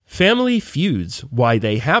Family feuds, why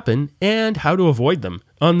they happen, and how to avoid them,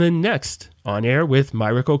 on the next On Air with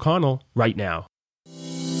Myrick O'Connell right now.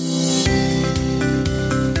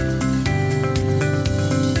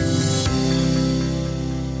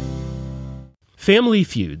 Family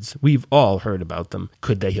feuds, we've all heard about them.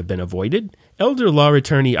 Could they have been avoided? Elder law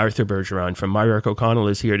attorney Arthur Bergeron from Myrick O'Connell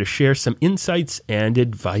is here to share some insights and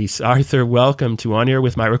advice. Arthur, welcome to On Air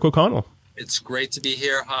with Myrick O'Connell. It's great to be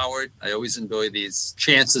here, Howard. I always enjoy these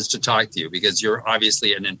chances to talk to you because you're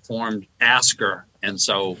obviously an informed asker. And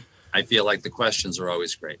so I feel like the questions are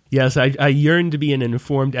always great. Yes, I yearn to be an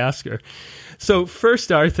informed asker. So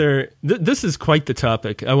first, Arthur, this is quite the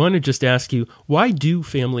topic. I want to just ask you, why do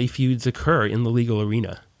family feuds occur in the legal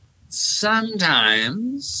arena?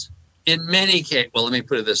 Sometimes, in many cases, well, let me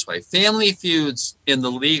put it this way. Family feuds in the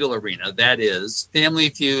legal arena, that is, family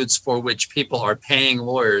feuds for which people are paying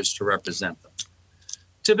lawyers to represent them,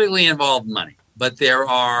 typically involve money. But there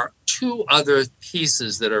are two other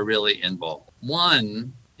pieces that are really involved.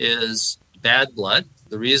 One is bad blood.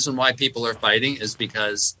 The reason why people are fighting is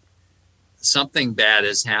because something bad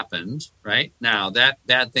has happened, right? Now, that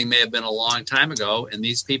bad thing may have been a long time ago, and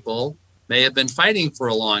these people may have been fighting for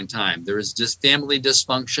a long time. There is just family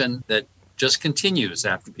dysfunction that just continues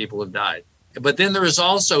after people have died. But then there is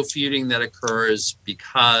also feuding that occurs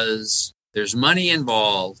because there's money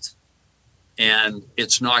involved and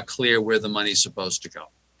it's not clear where the money's supposed to go.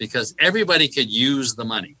 Because everybody could use the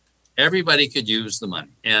money. Everybody could use the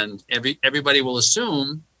money. And everybody will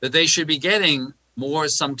assume that they should be getting more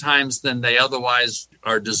sometimes than they otherwise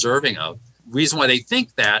are deserving of. The reason why they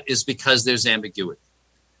think that is because there's ambiguity.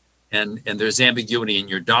 And there's ambiguity in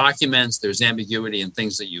your documents, there's ambiguity in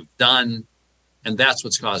things that you've done, and that's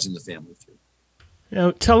what's causing the family feud.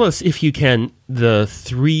 Now, tell us, if you can, the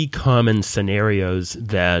three common scenarios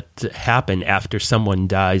that happen after someone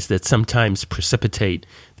dies that sometimes precipitate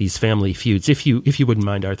these family feuds, if you wouldn't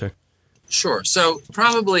mind, Arthur. Sure. So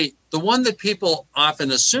probably the one that people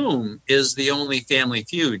often assume is the only family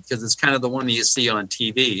feud, because it's kind of the one that you see on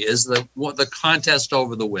TV, is the contest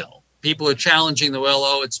over the will. People are challenging the will,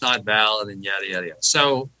 oh, it's not valid, and yada, yada, yada.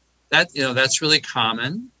 So that's really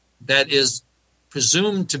common. That is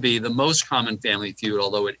presumed to be the most common family feud,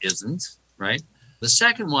 although it isn't, right? The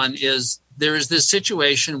second one is there is this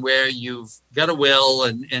situation where you've got a will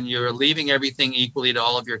and you're leaving everything equally to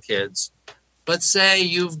all of your kids. But say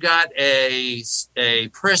you've got a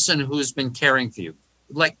person who's been caring for you,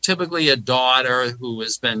 like typically a daughter who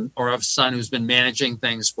has been, or a son who's been managing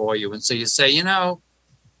things for you. And so you say,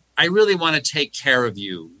 I really want to take care of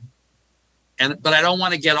you. But I don't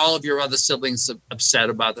want to get all of your other siblings upset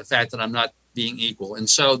about the fact that I'm not being equal. And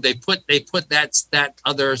so they put that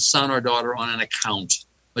other son or daughter on an account,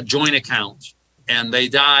 a joint account. And they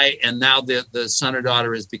die, and now the son or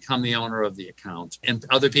daughter has become the owner of the account. And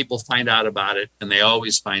other people find out about it, and they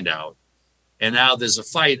always find out. And now there's a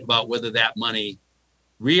fight about whether that money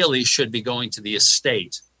really should be going to the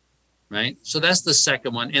estate, right? So that's the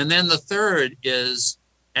second one. And then the third is,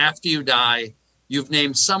 after you die, you've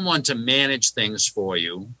named someone to manage things for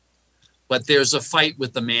you, but there's a fight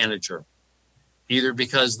with the manager, either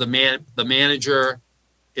because the manager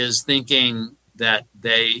is thinking that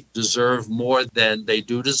they deserve more than they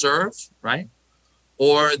do deserve, right?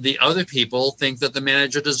 Or the other people think that the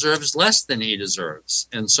manager deserves less than he deserves.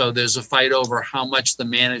 And so there's a fight over how much the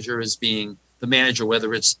manager is being, the manager,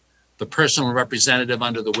 whether it's the personal representative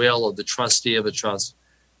under the will or the trustee of a trust,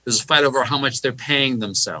 there's a fight over how much they're paying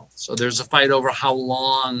themselves. So there's a fight over how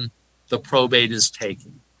long the probate is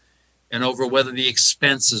taking and over whether the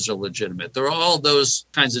expenses are legitimate. There are all those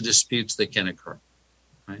kinds of disputes that can occur,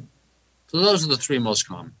 right? So those are the three most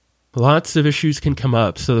common. Lots of issues can come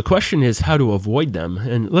up. So the question is how to avoid them.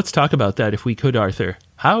 And let's talk about that if we could, Arthur.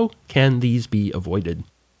 How can these be avoided?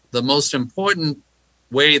 The most important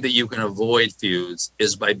way that you can avoid feuds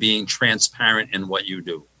is by being transparent in what you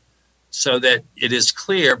do, so that it is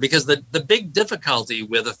clear, because the big difficulty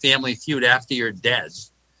with a family feud after you're dead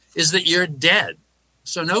is that you're dead.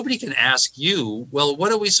 So nobody can ask you, well,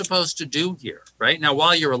 what are we supposed to do here, right? Now,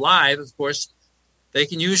 while you're alive, of course, they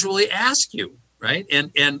can usually ask you, right?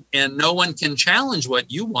 And no one can challenge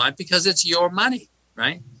what you want because it's your money,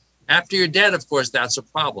 right? After you're dead, of course, that's a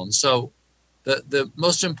problem. So the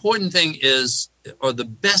most important thing is, or the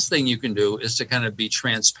best thing you can do, is to kind of be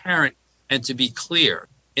transparent and to be clear.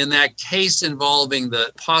 In that case involving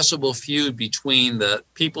the possible feud between the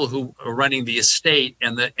people who are running the estate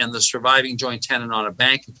and the surviving joint tenant on a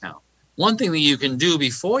bank account, one thing that you can do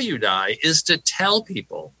before you die is to tell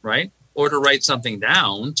people, right? Or to write something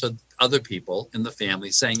down to other people in the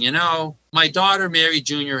family saying, my daughter, Mary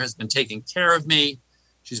Jr., has been taking care of me.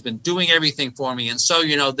 She's been doing everything for me. And so,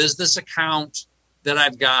 there's this account that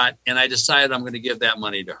I've got, and I decided I'm going to give that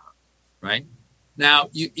money to her, right? Now,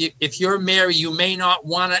 if you're married, you may not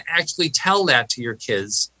want to actually tell that to your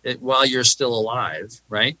kids while you're still alive,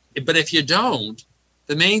 right? But if you don't,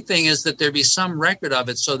 the main thing is that there be some record of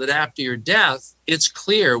it so that after your death, it's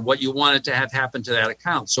clear what you wanted to have happen to that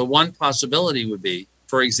account. So one possibility would be,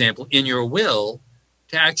 for example, in your will,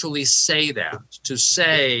 to actually say that, to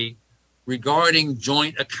say regarding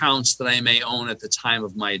joint accounts that I may own at the time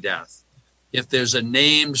of my death. If there's a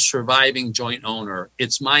named surviving joint owner,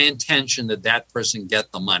 it's my intention that that person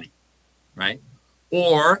get the money, right?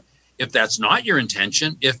 Or if that's not your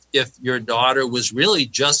intention, if your daughter was really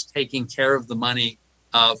just taking care of the money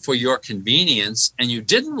for your convenience and you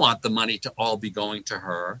didn't want the money to all be going to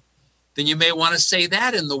her, then you may want to say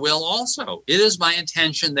that in the will also. It is my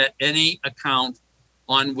intention that any account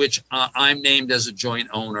on which I'm named as a joint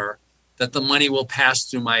owner, that the money will pass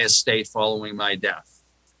through my estate following my death.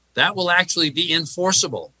 That will actually be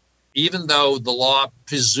enforceable, even though the law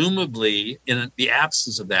presumably, in the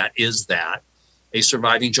absence of that, is that a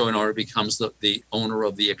surviving joint owner becomes the owner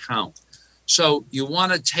of the account. So you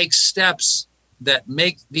want to take steps that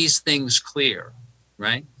make these things clear,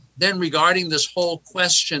 right? Then regarding this whole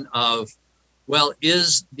question of, well,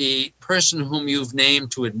 is the person whom you've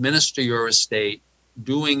named to administer your estate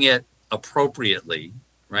doing it appropriately,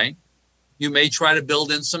 right? You may try to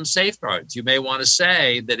build in some safeguards. You may want to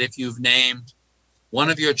say that if you've named one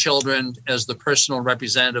of your children as the personal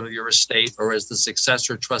representative of your estate or as the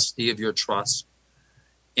successor trustee of your trust,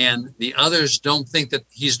 and the others don't think that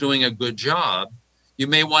he's doing a good job, you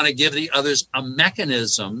may want to give the others a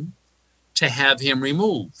mechanism to have him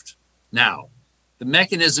removed. Now, the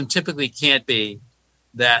mechanism typically can't be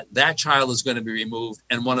that child is going to be removed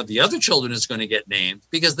and one of the other children is going to get named,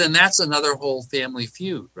 because then that's another whole family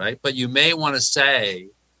feud, right? But you may want to say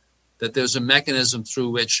that there's a mechanism through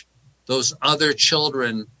which those other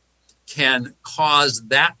children can cause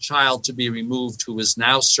that child to be removed who is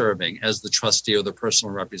now serving as the trustee or the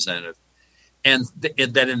personal representative. And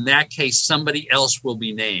that in that case, somebody else will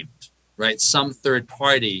be named, right? Some third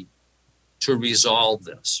party to resolve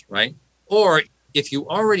this, right? Or if you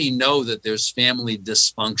already know that there's family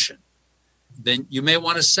dysfunction, then you may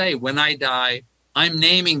want to say, when I die, I'm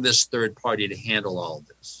naming this third party to handle all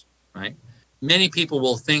this, right? Many people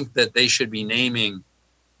will think that they should be naming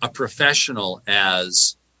a professional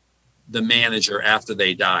as the manager after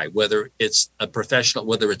they die, whether it's a professional,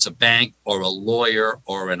 whether it's a bank or a lawyer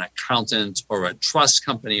or an accountant or a trust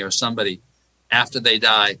company or somebody after they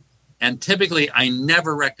die. And typically, I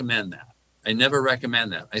never recommend that.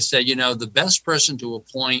 I say, the best person to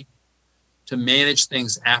appoint to manage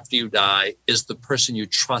things after you die is the person you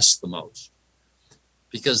trust the most.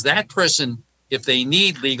 Because that person, if they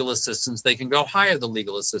need legal assistance, they can go hire the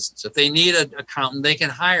legal assistance. If they need an accountant, they can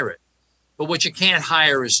hire it. But what you can't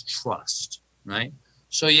hire is trust, right?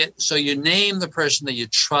 So you name the person that you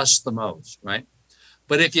trust the most, right?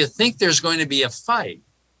 But if you think there's going to be a fight,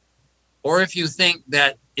 or if you think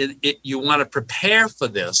that you want to prepare for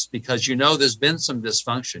this because there's been some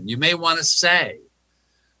dysfunction, you may want to say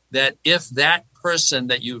that if that person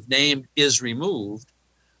that you've named is removed,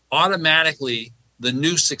 automatically the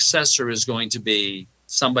new successor is going to be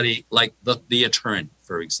somebody like the attorney,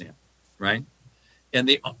 for example, right?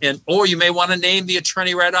 Or you may want to name the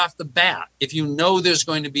attorney right off the bat if you know there's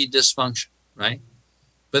going to be dysfunction, right?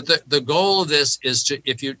 But the goal of this is to,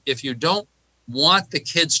 if you don't want the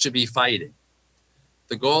kids to be fighting,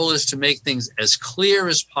 the goal is to make things as clear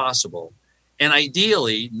as possible, and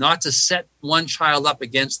ideally not to set one child up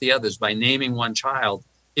against the others by naming one child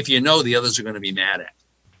if you know the others are going to be mad at.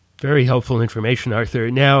 Very helpful information,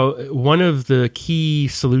 Arthur. Now, one of the key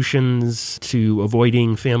solutions to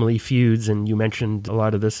avoiding family feuds, and you mentioned a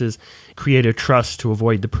lot of this, is create a trust to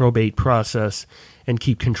avoid the probate process and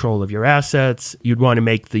keep control of your assets. You'd want to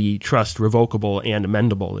make the trust revocable and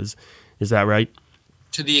amendable. Is that right?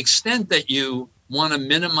 To the extent that you want to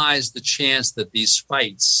minimize the chance that these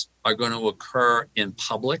fights are going to occur in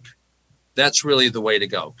public, that's really the way to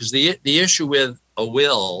go. Because the issue with a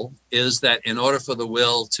will is that in order for the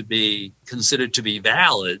will to be considered to be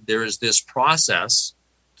valid, there is this process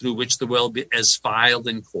through which the will is filed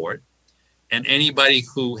in court. And anybody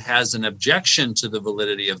who has an objection to the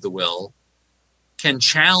validity of the will can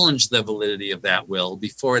challenge the validity of that will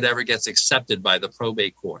before it ever gets accepted by the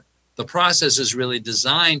probate court. The process is really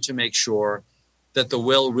designed to make sure that the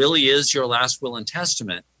will really is your last will and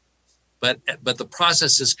testament, but the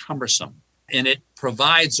process is cumbersome. And it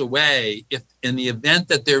provides a way, if in the event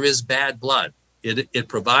that there is bad blood, it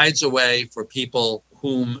provides a way for people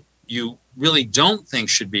whom you really don't think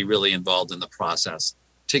should be really involved in the process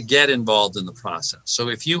to get involved in the process. So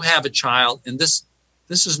if you have a child, and this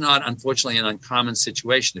is not, unfortunately, an uncommon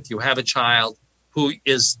situation. If you have a child who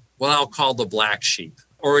is what I'll call the black sheep,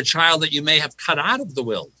 or a child that you may have cut out of the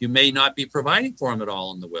will, you may not be providing for him at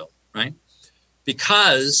all in the will, right?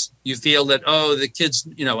 Because you feel that, oh, the kid's,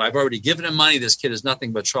 I've already given him money. This kid is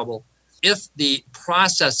nothing but trouble. If the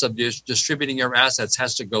process of distributing your assets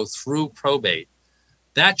has to go through probate,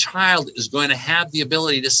 that child is going to have the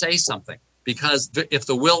ability to say something. Because if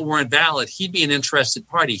the will weren't valid, he'd be an interested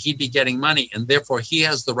party. He'd be getting money, and therefore he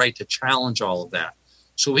has the right to challenge all of that.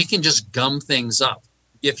 So he can just gum things up.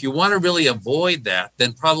 If you want to really avoid that,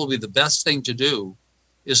 then probably the best thing to do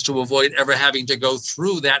is to avoid ever having to go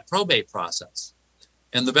through that probate process.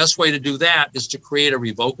 And the best way to do that is to create a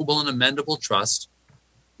revocable and amendable trust.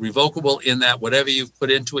 Revocable in that whatever you've put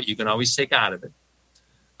into it, you can always take out of it.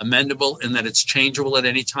 Amendable in that it's changeable at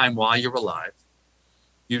any time while you're alive.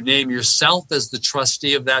 You name yourself as the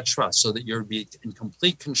trustee of that trust so that you're in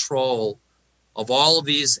complete control of all of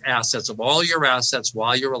these assets, of all your assets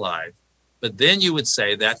while you're alive. But then you would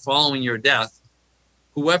say that following your death,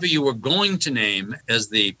 whoever you were going to name as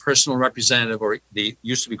the personal representative, or the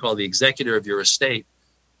used to be called the executor of your estate,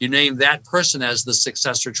 you name that person as the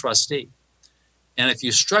successor trustee. And if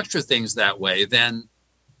you structure things that way, then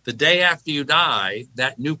the day after you die,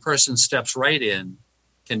 that new person steps right in,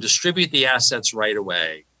 can distribute the assets right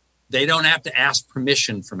away. They don't have to ask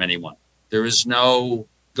permission from anyone. There is no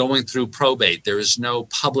going through probate. There is no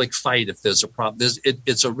public fight if there's a problem.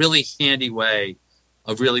 It's a really handy way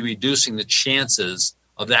of really reducing the chances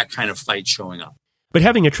of that kind of fight showing up. But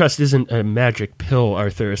having a trust isn't a magic pill,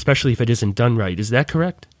 Arthur, especially if it isn't done right. Is that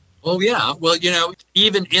correct? Oh, yeah. Well,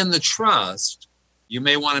 even in the trust, you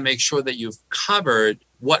may want to make sure that you've covered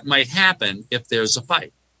what might happen if there's a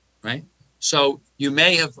fight, right? So you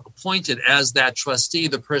may have appointed as that trustee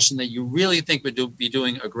the person that you really think would be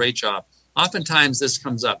doing a great job. Oftentimes this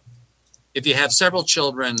comes up. If you have several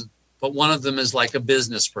children, but one of them is like a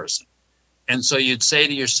business person. And so you'd say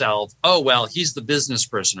to yourself, oh, well, he's the business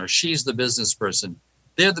person or she's the business person.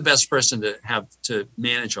 They're the best person to have to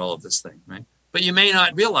manage all of this thing, right? But you may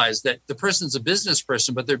not realize that the person's a business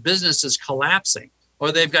person, but their business is collapsing,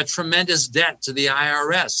 or they've got tremendous debt to the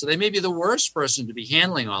IRS. So they may be the worst person to be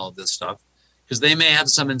handling all of this stuff, because they may have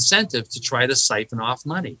some incentive to try to siphon off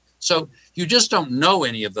money. So you just don't know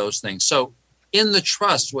any of those things. So in the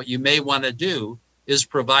trust, what you may want to do is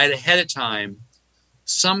provide ahead of time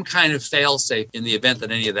some kind of fail-safe in the event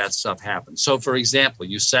that any of that stuff happens. So for example,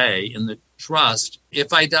 you say in the trust,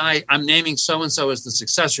 if I die, I'm naming so-and-so as the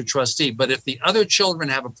successor trustee. But if the other children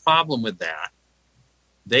have a problem with that,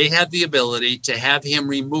 they have the ability to have him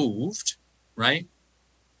removed, right?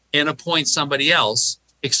 And appoint somebody else,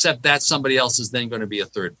 except that somebody else is then going to be a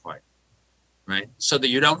third party, right? So that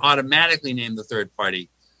you don't automatically name the third party,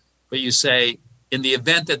 but you say, in the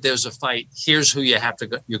event that there's a fight, here's who you're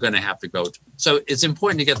going to have to go to. So it's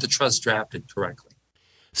important to get the trust drafted correctly.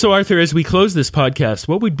 So Arthur, as we close this podcast,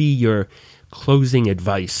 what would be your closing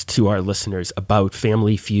advice to our listeners about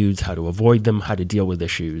family feuds, how to avoid them, how to deal with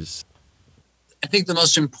issues? I think the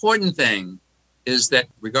most important thing is that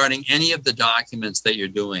regarding any of the documents that you're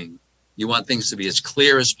doing, you want things to be as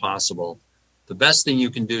clear as possible. The best thing you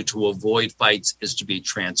can do to avoid fights is to be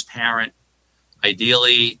transparent.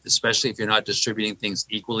 Ideally, especially if you're not distributing things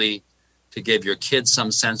equally, to give your kids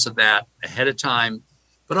some sense of that ahead of time,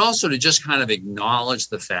 but also to just kind of acknowledge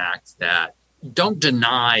the fact that don't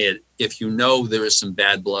deny it if you know there is some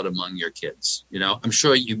bad blood among your kids. I'm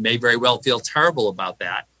sure you may very well feel terrible about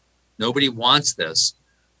that. Nobody wants this,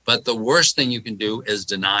 but the worst thing you can do is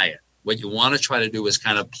deny it. What you want to try to do is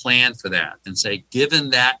kind of plan for that and say, given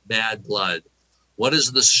that bad blood, what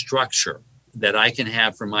is the structure that I can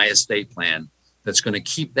have for my estate plan that's going to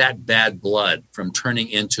keep that bad blood from turning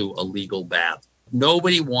into a legal battle?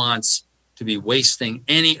 Nobody wants to be wasting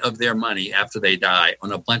any of their money after they die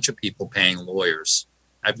on a bunch of people paying lawyers.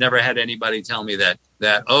 I've never had anybody tell me that,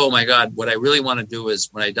 oh my God, what I really want to do is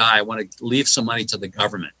when I die, I want to leave some money to the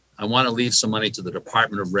government. I want to leave some money to the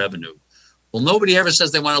Department of Revenue. Well, nobody ever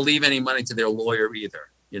says they want to leave any money to their lawyer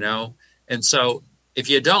either, And so if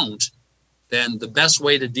you don't, then the best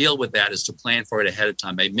way to deal with that is to plan for it ahead of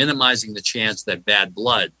time by minimizing the chance that bad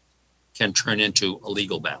blood can turn into a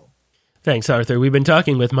legal battle. Thanks, Arthur. We've been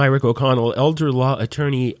talking with Myrick O'Connell, elder law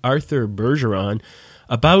attorney Arthur Bergeron,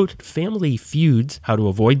 about family feuds, how to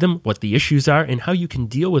avoid them, what the issues are, and how you can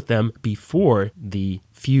deal with them before the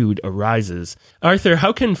feud arises. Arthur,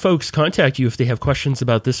 how can folks contact you if they have questions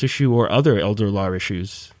about this issue or other elder law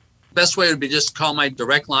issues? Best way would be just call my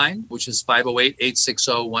direct line, which is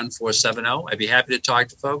 508-860-1470. I'd be happy to talk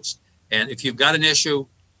to folks. And if you've got an issue,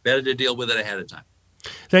 better to deal with it ahead of time.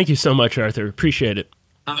 Thank you so much, Arthur. Appreciate it.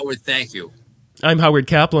 Howard, thank you. I'm Howard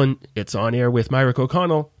Kaplan. It's On Air with Myrick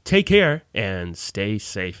O'Connell. Take care and stay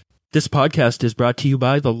safe. This podcast is brought to you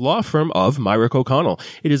by the law firm of Myrick O'Connell.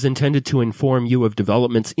 It is intended to inform you of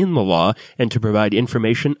developments in the law and to provide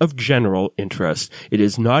information of general interest. It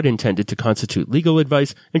is not intended to constitute legal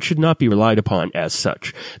advice and should not be relied upon as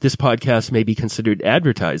such. This podcast may be considered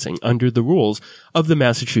advertising under the rules of the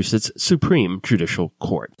Massachusetts Supreme Judicial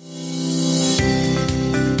Court.